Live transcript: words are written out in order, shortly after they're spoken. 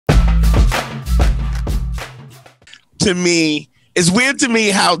to me. It's weird to me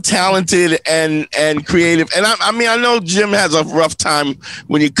how talented and creative. And I mean, I know Jim has a rough time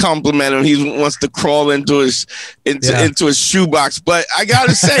when you compliment him. He wants to crawl into his shoebox. But I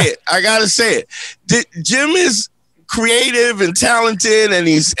gotta say it. Jim is creative and talented, and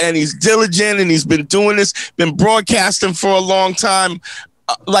he's diligent, and he's been doing this, been broadcasting for a long time,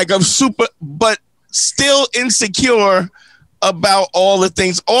 but still insecure about all the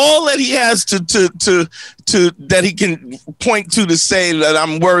things, all that he has to that he can point to say that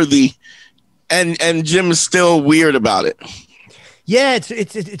I'm worthy, and Jim is still weird about it. Yeah,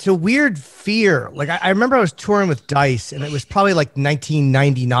 it's a weird fear. Like I remember I was touring with Dice, and it was probably like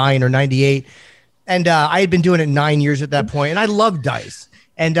 1999 or 98, and I had been doing it 9 years at that point, and I loved Dice.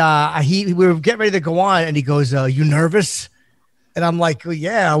 And we were getting ready to go on, and he goes, "You nervous?" And I'm like, well,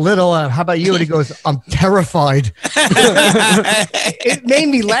 yeah, a little. How about you? And he goes, I'm terrified. It made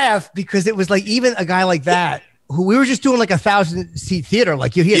me laugh because it was like even a guy like that, who we were just doing like 1,000-seat theater,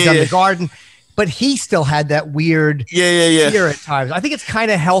 like he had done the Garden, but he still had that weird fear at times. I think it's kind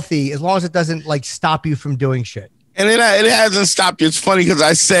of healthy as long as it doesn't like stop you from doing shit. And it hasn't stopped you. It's funny because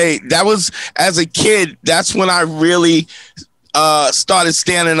I say that was as a kid. That's when I really started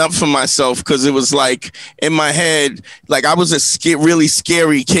standing up for myself, because it was like in my head, like I was a really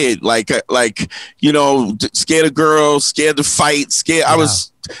scary kid, like you know, scared of girls, scared to fight, scared. I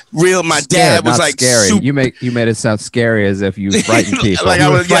was real. My dad was like scary. You made it sound scary as if you frightened people. Like I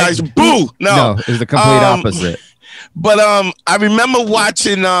was boo. No, it's the complete opposite. But I remember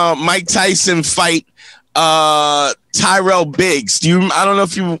watching Mike Tyson fight Tyrell Biggs. I don't know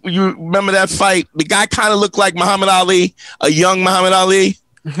if you remember that fight. The guy kind of looked like Muhammad Ali, a young Muhammad Ali.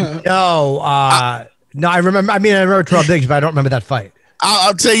 No, I remember. I mean, I remember Tyrell Biggs, but I don't remember that fight.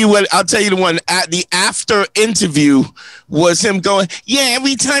 I'll tell you what. I'll tell you the one. At the after interview was him going, yeah,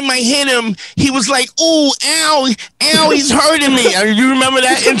 every time I hit him, he was like, ooh, ow, he's hurting me. You remember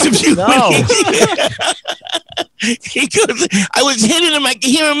that interview? No. He goes, I was hitting him. I could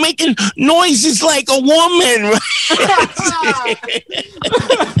hear him making noises like a woman.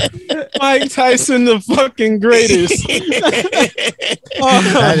 Mike Tyson, the fucking greatest.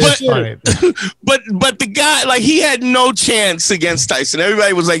 But the guy, like, he had no chance against Tyson.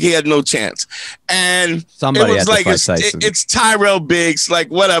 Everybody was like, he had no chance. And somebody it was like, Tyson. It's Tyrell Biggs, like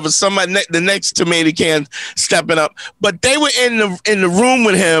whatever. Somebody, the next tomato can stepping up. But they were in the room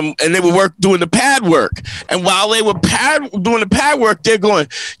with him, and they were doing the pad work. And while they were doing the pad work, they're going,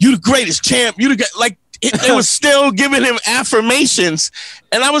 "You the greatest champ. You the like." They were still giving him affirmations,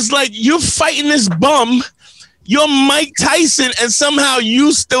 and I was like, "You're fighting this bum. You're Mike Tyson, and somehow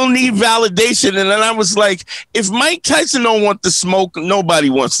you still need validation." And then I was like, if Mike Tyson don't want to smoke, nobody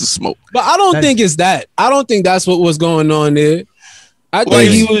wants to smoke. But I don't think it's that. I don't think that's what was going on there. I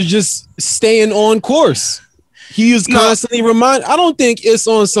think he was just staying on course. He was constantly reminded. I don't think it's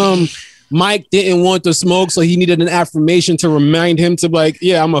on some Mike didn't want to smoke, so he needed an affirmation to remind him to be like,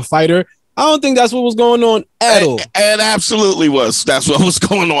 yeah, I'm a fighter. I don't think that's what was going on at all. It absolutely was. That's what was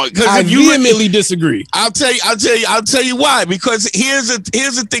going on. I vehemently disagree. I'll tell you why. Because here's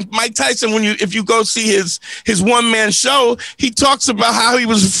the thing. Mike Tyson, if you go see his one-man show, he talks about how he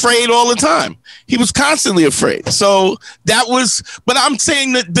was afraid all the time. He was constantly afraid. So that was. But I'm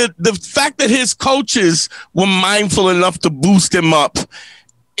saying that the fact that his coaches were mindful enough to boost him up.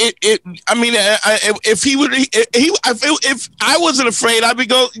 If I wasn't afraid, I'd be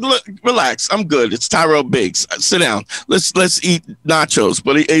look, relax. I'm good. It's Tyrell Biggs. Sit down. Let's eat nachos.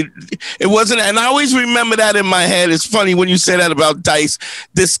 But it wasn't. And I always remember that in my head. It's funny when you say that about Dice,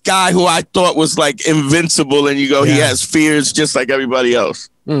 this guy who I thought was like invincible, and you go, he has fears just like everybody else.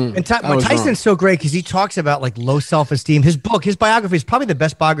 And Tyson's so great because he talks about like low self-esteem. His biography is probably the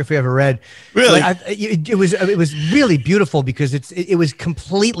best biography I've ever read. Really, it was really beautiful because it was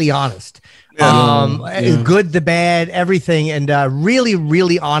completely honest. Good, the bad, everything, and really,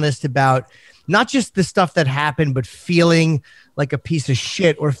 really honest about not just the stuff that happened, but feeling like a piece of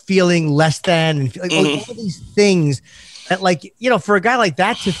shit or feeling less than, and like, all these things. That, like, you know, for a guy like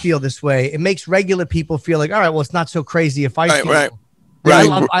that to feel this way, it makes regular people feel like, all right, well, it's not so crazy if I feel. Right.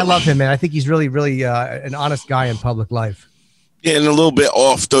 Yeah, I love him, man. I think he's really, really an honest guy in public life. Yeah, and a little bit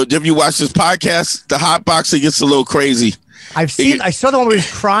off, though. Have you watched this podcast? The Hot Boxer gets a little crazy. I saw the one where he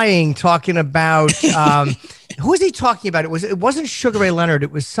was crying, talking about who was he talking about? It wasn't Sugar Ray Leonard. It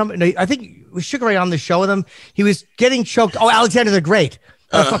was I think it was Sugar Ray on the show with him. He was getting choked. Oh, Alexander the Great.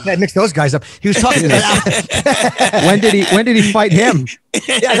 Fuck that, mix those guys up. He was talking about When did he fight him?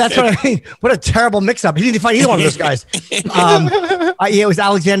 Yeah, that's what I mean. What a terrible mix-up. He didn't fight either one of those guys. Yeah, it was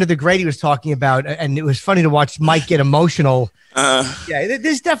Alexander the Great he was talking about, and it was funny to watch Mike get emotional. Yeah,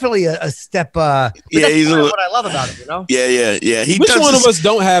 there's definitely a step. Yeah, he's what I love about him, you know. Yeah. Which one of us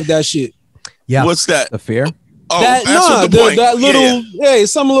don't have that shit? Yeah. What's that? The fear? Oh, that little, hey,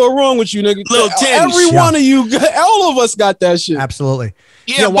 something a little wrong with you, nigga. Little tinge. Every one of you, all of us got that shit. Absolutely.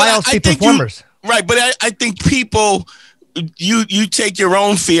 Yeah, why else be performers? Right, but I think people, you take your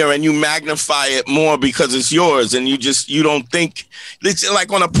own fear and you magnify it more because it's yours, and you don't think, it's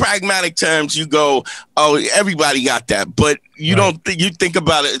like on a pragmatic terms, you go, oh, everybody got that, but you don't think, you think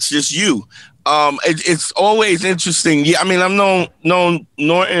about it, it's just you. It's always interesting. Yeah, I mean, I've known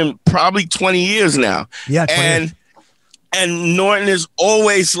Norton probably 20 years now. Yeah, 20 years. And Norton is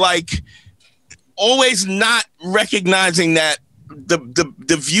always not recognizing that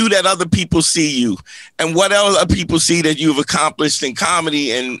the view that other people see you and what other people see that you've accomplished in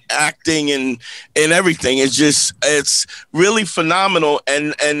comedy and acting and everything. It's really phenomenal,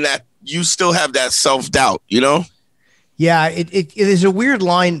 and that you still have that self-doubt, you know? Yeah, it is a weird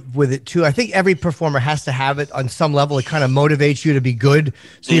line with it too. I think every performer has to have it on some level. It kind of motivates you to be good,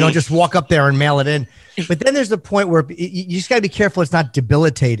 so you don't just walk up there and mail it in. But then there's the point where you just got to be careful it's not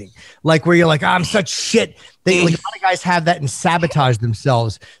debilitating, like where you're like, I'm such shit. Like, a lot of guys have that and sabotage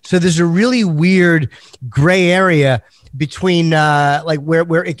themselves. So there's a really weird gray area between like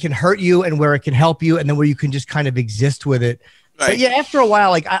where it can hurt you and where it can help you, and then where you can just kind of exist with it. Right. But yeah, after a while,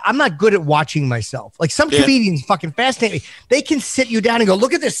 like I'm not good at watching myself. Like some comedians fucking fascinate me. They can sit you down and go,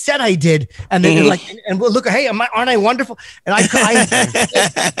 "Look at this set I did," and then like, and look, hey, aren't I wonderful? And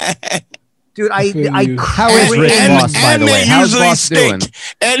dude, how is Rick Ross, by the way? How's Ross doing?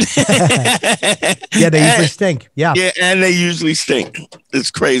 Yeah, they usually stink. Yeah, and they usually stink. It's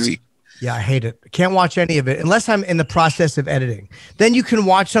crazy. Yeah, I hate it. I can't watch any of it unless I'm in the process of editing. Then you can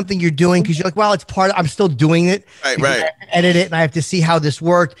watch something you're doing because you're like, well, it's I'm still doing it. Right. I have to edit it, and I have to see how this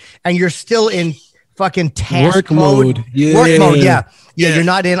worked. And you're still in fucking task mode. Yeah. Work mode, yeah. You're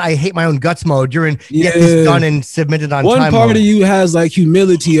not in I hate my own guts mode. You're in get this done and submitted on time. One part of you has like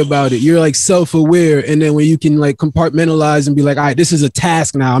humility about it. You're like self-aware. And then when you can like compartmentalize and be like, all right, this is a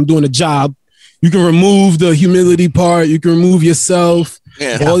task now. I'm doing a job. You can remove the humility part. You can remove yourself.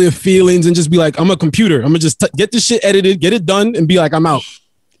 All your feelings, and just be like, I'm a computer. I'm gonna just get this shit edited, get it done, and be like, I'm out.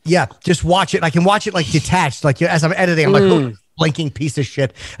 Yeah, just watch it. I can watch it like detached. Like as I'm editing, I'm like, oh, blinking piece of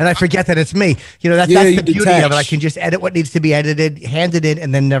shit, and I forget that it's me. You know, that's the beauty of it. I can just edit what needs to be edited, hand it in,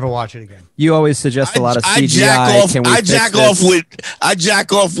 and then never watch it again. You always suggest a lot of CGI. I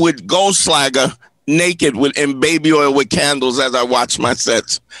jack off with Goldschlager naked in baby oil with candles as I watch my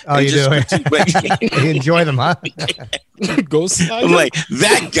sets. Oh, you do? You enjoy them, huh? I'm like,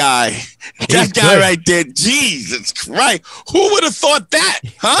 that guy right there. Jesus Christ. Who would have thought that?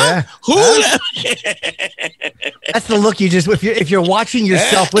 Huh? Yeah. Who would have? That's the look you just, if you're watching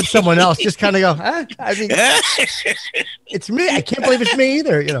yourself with someone else, just kind of go, I mean, it's me. I can't believe it's me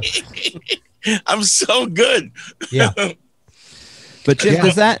either. You know, I'm so good. Yeah. But Jim,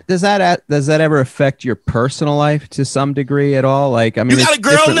 does that ever affect your personal life to some degree at all? Like, I mean, you got a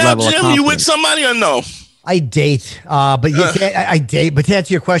girl now, Jim? You with somebody or no? I date, but I date. But to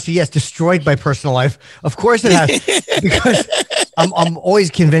answer your question, yes, destroyed my personal life. Of course it has, because I'm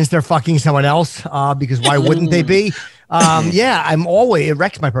always convinced they're fucking someone else. Because why wouldn't they be? Yeah, it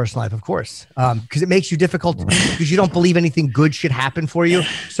wrecks my personal life, of course, because it makes you difficult because you don't believe anything good should happen for you.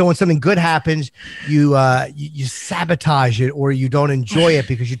 So when something good happens, you sabotage it, or you don't enjoy it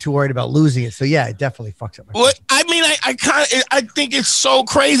because you're too worried about losing it. So yeah, it definitely fucks up. Well, I mean, I think it's so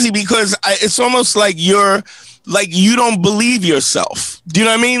crazy because it's almost like you don't believe yourself. Do you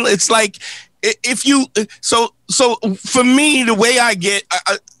know what I mean? It's like if you so for me, the way I get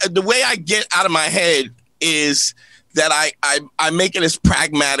out of my head is that I make it as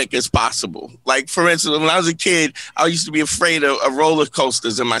pragmatic as possible. Like, for instance, when I was a kid, I used to be afraid of roller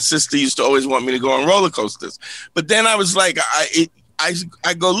coasters, and my sister used to always want me to go on roller coasters. But then I was like,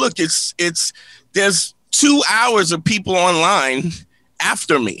 I go, look, there's 2 hours of people online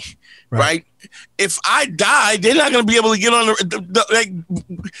after me, right? If I die, they're not going to be able to get on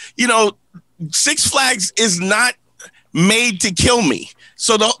Six Flags is not made to kill me.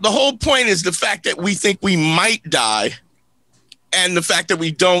 So the whole point is the fact that we think we might die, and the fact that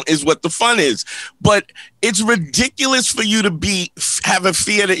we don't is what the fun is. But it's ridiculous for you to have a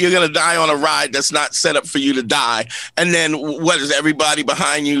fear that you're going to die on a ride that's not set up for you to die. And then what is everybody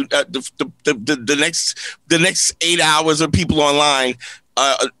behind you? The next 8 hours of people online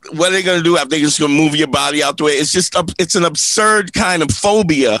what are they going to do? Are they just going to move your body out the way? It's just it's an absurd kind of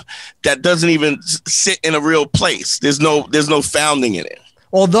phobia that doesn't even sit in a real place. There's no founding in it.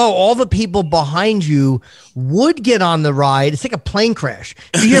 Although all the people behind you would get on the ride, it's like a plane crash.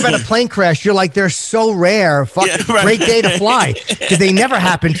 If you hear about a plane crash, you're like, they're so rare. Great day to fly, because they never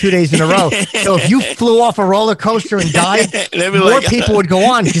happen 2 days in a row. So if you flew off a roller coaster and died, more people would go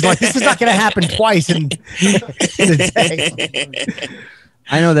on. Because like, this is not going to happen twice in a day.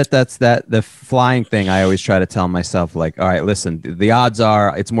 I know that's the flying thing. I always try to tell myself, like, all right, listen, the odds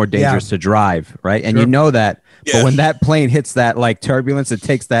are it's more dangerous to drive, right? And you know that. Yeah. But when that plane hits that like turbulence, it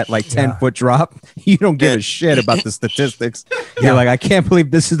takes that like 10-foot drop. You don't give a shit about the statistics. You're like, I can't believe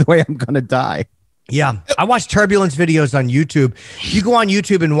this is the way I'm going to die. Yeah. I watch turbulence videos on YouTube. You go on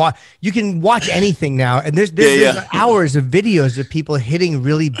YouTube and you can watch anything now. And there's hours of videos of people hitting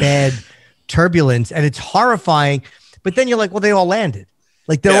really bad turbulence. And it's horrifying. But then you're like, well, they all landed.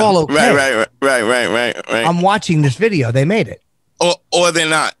 Like they're all okay. Right. I'm watching this video. They made it. Or they're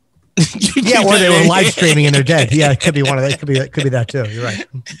not. Or they were live streaming and they're dead. Yeah, it could be one of that. It could be that too. You're right.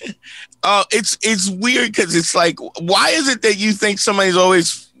 It's weird because it's like, why is it that you think somebody's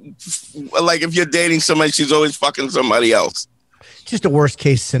always like, if you're dating somebody, she's always fucking somebody else? Just a worst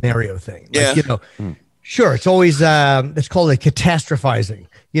case scenario thing. Like, sure, it's always it's called catastrophizing.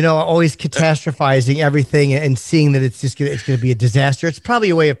 Always catastrophizing everything and seeing that it's going to be a disaster. It's probably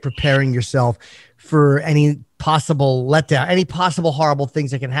a way of preparing yourself for any possible letdown, any possible horrible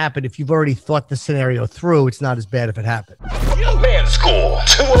things that can happen. If you've already thought the scenario through, it's not as bad if it happened. Young man score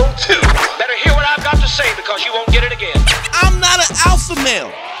 202. Better hear what I've got to say because you won't get it again. I'm not an alpha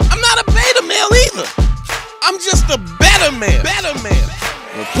male. I'm not a beta male either. I'm just a better man.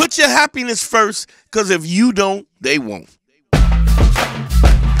 Well, put your happiness first, because if you don't, they won't.